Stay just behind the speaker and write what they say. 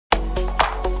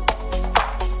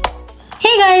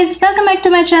guys, welcome back to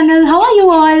my channel. How are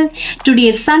you all? Today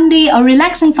is Sunday, a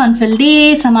relaxing fun-filled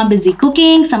day. Some are busy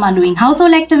cooking, some are doing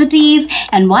household activities,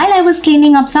 and while I was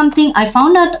cleaning up something, I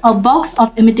found out a box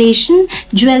of imitation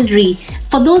jewelry.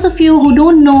 For those of you who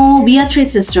don't know, we are three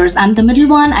sisters. I'm the middle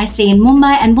one. I stay in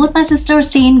Mumbai and both my sisters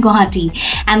stay in Guwahati.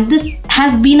 And this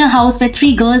has been a house where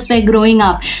three girls were growing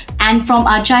up. And from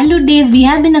our childhood days, we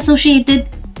have been associated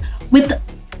with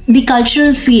the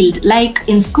cultural field, like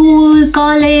in school,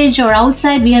 college or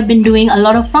outside. We have been doing a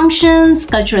lot of functions,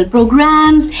 cultural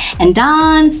programs and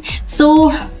dance.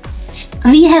 So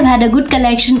we have had a good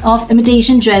collection of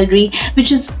imitation jewelry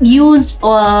which is used for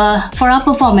our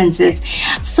performances.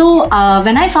 So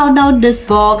when I found out this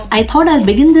box, I thought I'll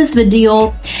begin this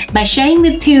video by sharing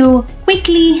with you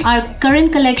quickly our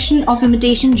current collection of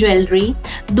imitation jewelry.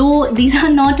 Though these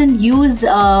are not in use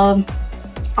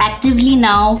actively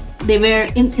now, they were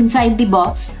inside the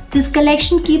box. This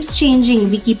collection keeps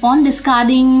changing. We keep on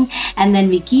discarding and then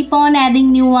we keep on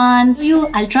adding new ones.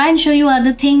 I'll try and show you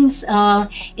other things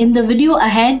in the video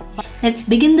ahead. Let's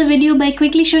begin the video by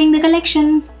quickly showing the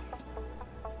collection.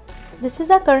 This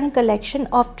is our current collection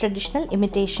of traditional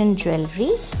imitation jewelry.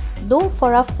 Though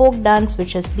for our folk dance,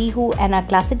 which is Bihu, and our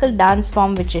classical dance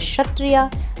form, which is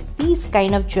Kshatriya, these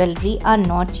kind of jewelry are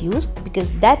not used because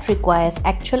that requires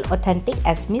actual authentic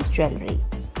Assamese jewelry.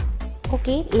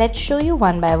 Okay, let's show you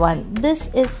one by one.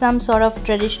 This is some sort of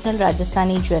traditional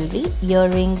Rajasthani jewelry,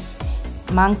 earrings,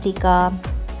 mangtika,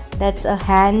 that's a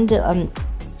hand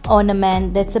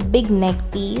ornament, that's a big neck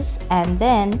piece, and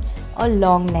then a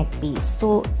long neck piece.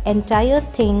 So entire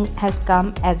thing has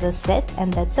come as a set,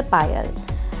 and that's a payal.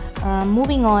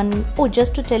 Moving on,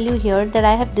 just to tell you here that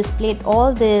I have displayed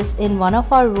all this in one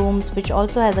of our rooms, which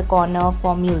also has a corner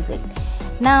for music.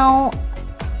 Now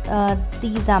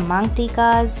these are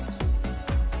mangtikas,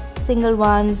 single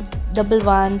ones, double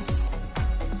ones,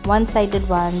 one-sided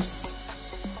ones.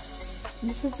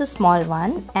 This is the small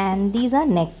one, and these are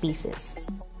neck pieces.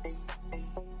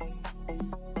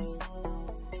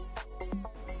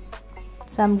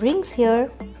 Some rings here.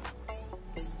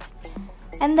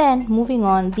 And then moving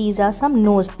on, these are some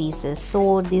nose pieces.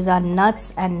 So these are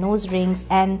nuts and nose rings,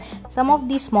 and some of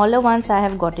the smaller ones I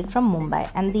have got it from Mumbai.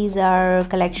 And these are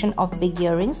collection of big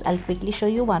earrings. I'll quickly show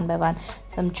you one by one.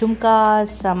 Some jhumkas,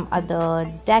 some other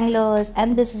danglers,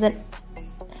 and this is an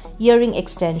earring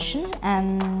extension.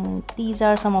 And these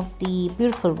are some of the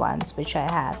beautiful ones which I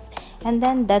have. And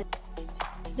then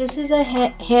this is a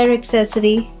hair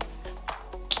accessory.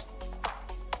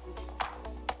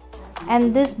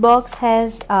 And this box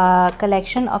has a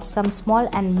collection of some small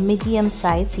and medium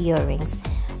sized earrings.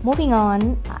 Moving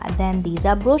on, then these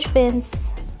are brooch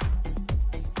pins.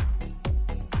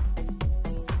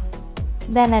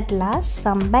 Then at last,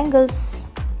 some bangles.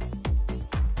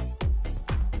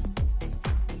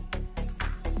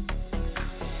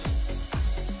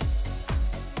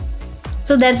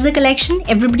 So that's the collection.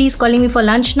 Everybody is calling me for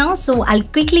lunch now, so I'll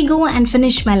quickly go and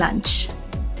finish my lunch.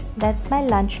 That's my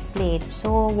lunch plate.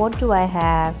 So what do I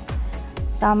have?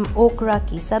 Some okra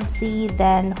ki sabzi,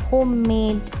 then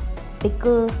homemade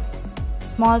pickle,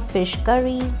 small fish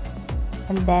curry,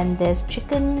 and then there's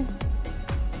chicken,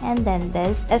 and then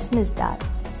there's Assamese dal.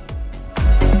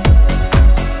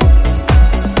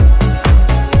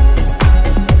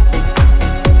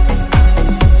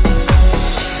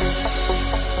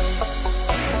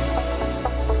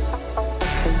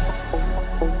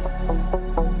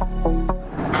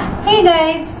 Hey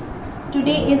guys,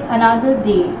 today is another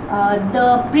day.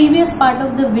 The previous part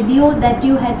of the video that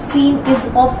you had seen is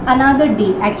of another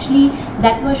day. Actually,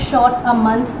 that was shot a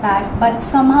month back, but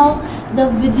somehow the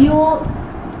video,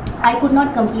 I could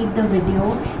not complete the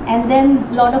video, and then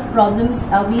a lot of problems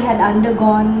we had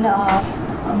undergone.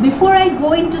 Before I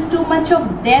go into too much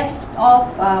of depth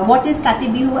of what is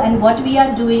Kati Bihu and what we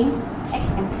are doing,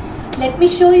 let me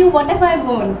show you what have I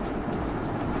worn.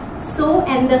 So,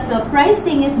 and the surprise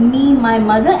thing is, me, my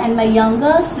mother and my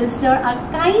younger sister are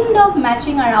kind of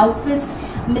matching our outfits,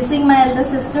 missing my elder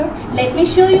sister. Let me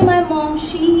show you my mom.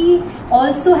 She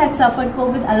also had suffered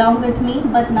COVID along with me,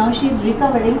 but now she is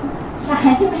recovering.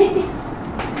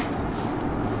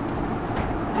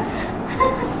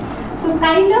 So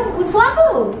kind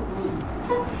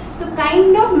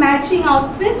of matching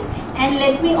outfits. And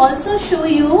let me also show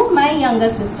you my younger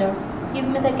sister. Give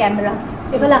me the camera.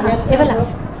 Evala.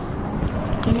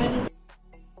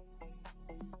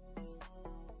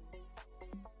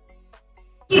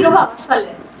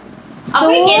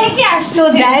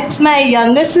 So that's my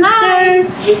younger sister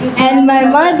and my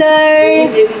mother.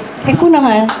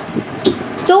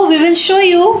 So we will show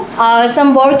you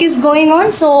some work is going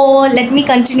on. So let me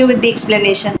continue with the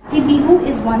explanation. Kati Bihu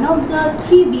is one of the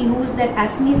 3 Bihus that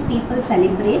Assamese people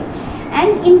celebrate.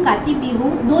 And in Kati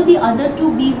Bihu, though the other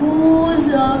 2 Bihus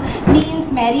means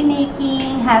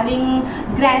merrymaking, having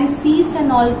grand feast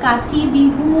and all, Kati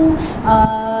Bihu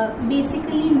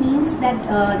basically means that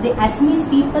the Assamese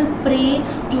people pray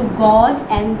to God,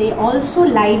 and they also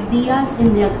light diyas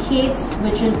in their khates,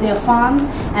 which is their farms,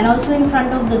 and also in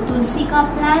front of the tulsi ka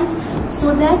plant,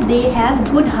 so that they have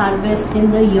good harvest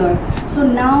in the year. So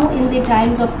now in the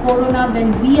times of Corona,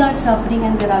 when we are suffering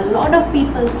and there are a lot of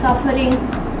people suffering,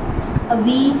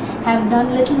 we have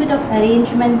done little bit of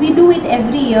arrangement. We do it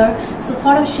every year, so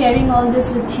thought of sharing all this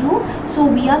with you. So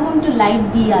we are going to light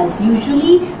diyas.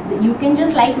 Usually you can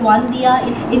just light one diya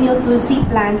in your tulsi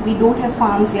plant. We don't have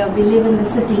farms here, we live in the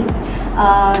city.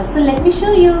 So let me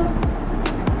show you.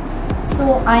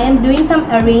 So I am doing some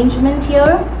arrangement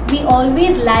here. We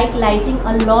always like lighting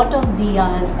a lot of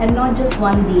diyas and not just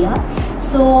one diya.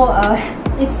 So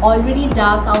it's already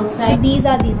dark outside. These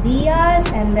are the diyas,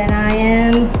 and then I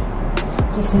am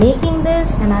just making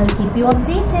this, and I'll keep you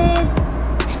updated.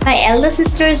 My elder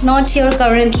sister is not here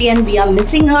currently, and we are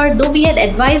missing her, though we had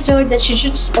advised her that she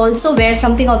should also wear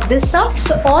something of this sort.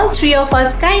 So all 3 of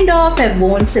us kind of have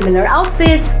worn similar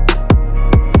outfits.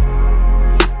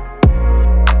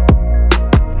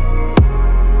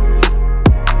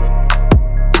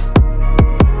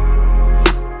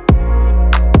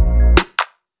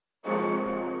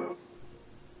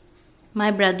 My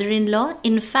brother-in-law,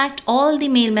 in fact all the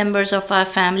male members of our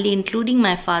family including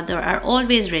my father, are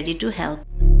always ready to help.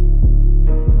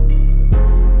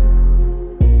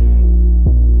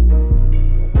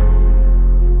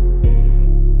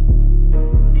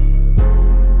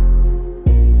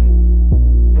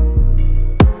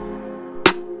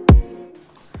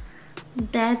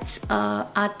 That's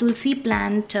our tulsi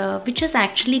plant, which is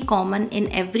actually common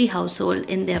in every household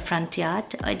in their front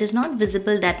yard. It is not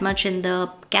visible that much in the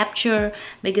capture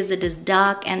because it is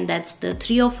dark, and that's the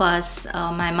 3 of us,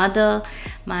 my mother,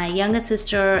 my younger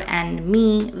sister and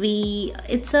me.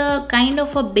 It's a kind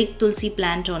of a big tulsi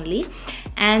plant only,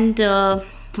 and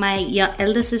my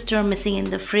elder sister missing in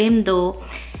the frame though.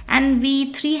 And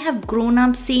we 3 have grown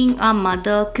up seeing our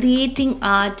mother creating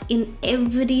art in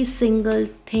every single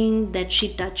thing that she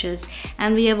touches,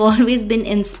 and we have always been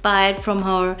inspired from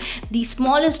her. The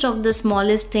smallest of the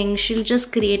smallest things, she'll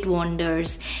just create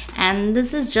wonders. And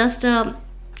this is just a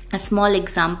small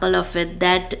example of it,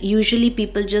 that usually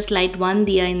people just light one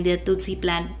diya in their tulsi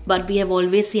plant, but we have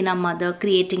always seen our mother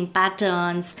creating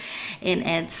patterns in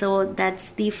it. So that's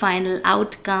the final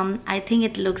outcome. I think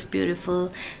it looks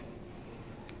beautiful,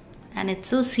 and it's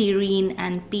so serene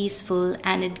and peaceful,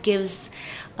 and it gives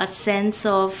a sense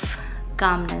of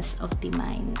calmness of the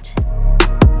mind.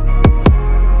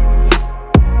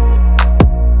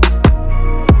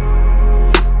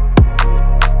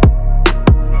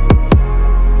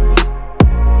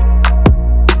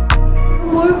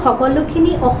 মোৰ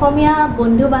সকলোখিনি অসমীয়া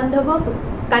বন্ধু বান্ধৱক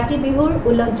কাতি বিহুৰ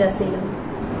উলগ যাচিলোঁ।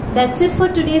 That's it for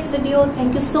today's video.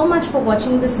 Thank you so much for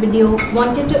watching this video.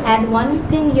 Wanted to add one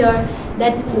thing here,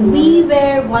 that we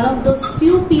were one of those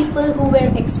few people who were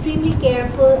extremely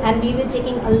careful, and we were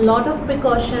taking a lot of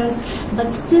precautions, but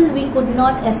still we could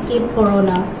not escape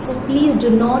Corona. So please do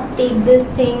not take this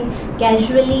thing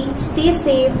casually. Stay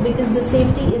safe, because the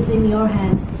safety is in your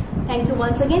hands. Thank you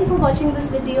once again for watching this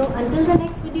video. Until the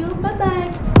next video, bye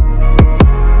bye.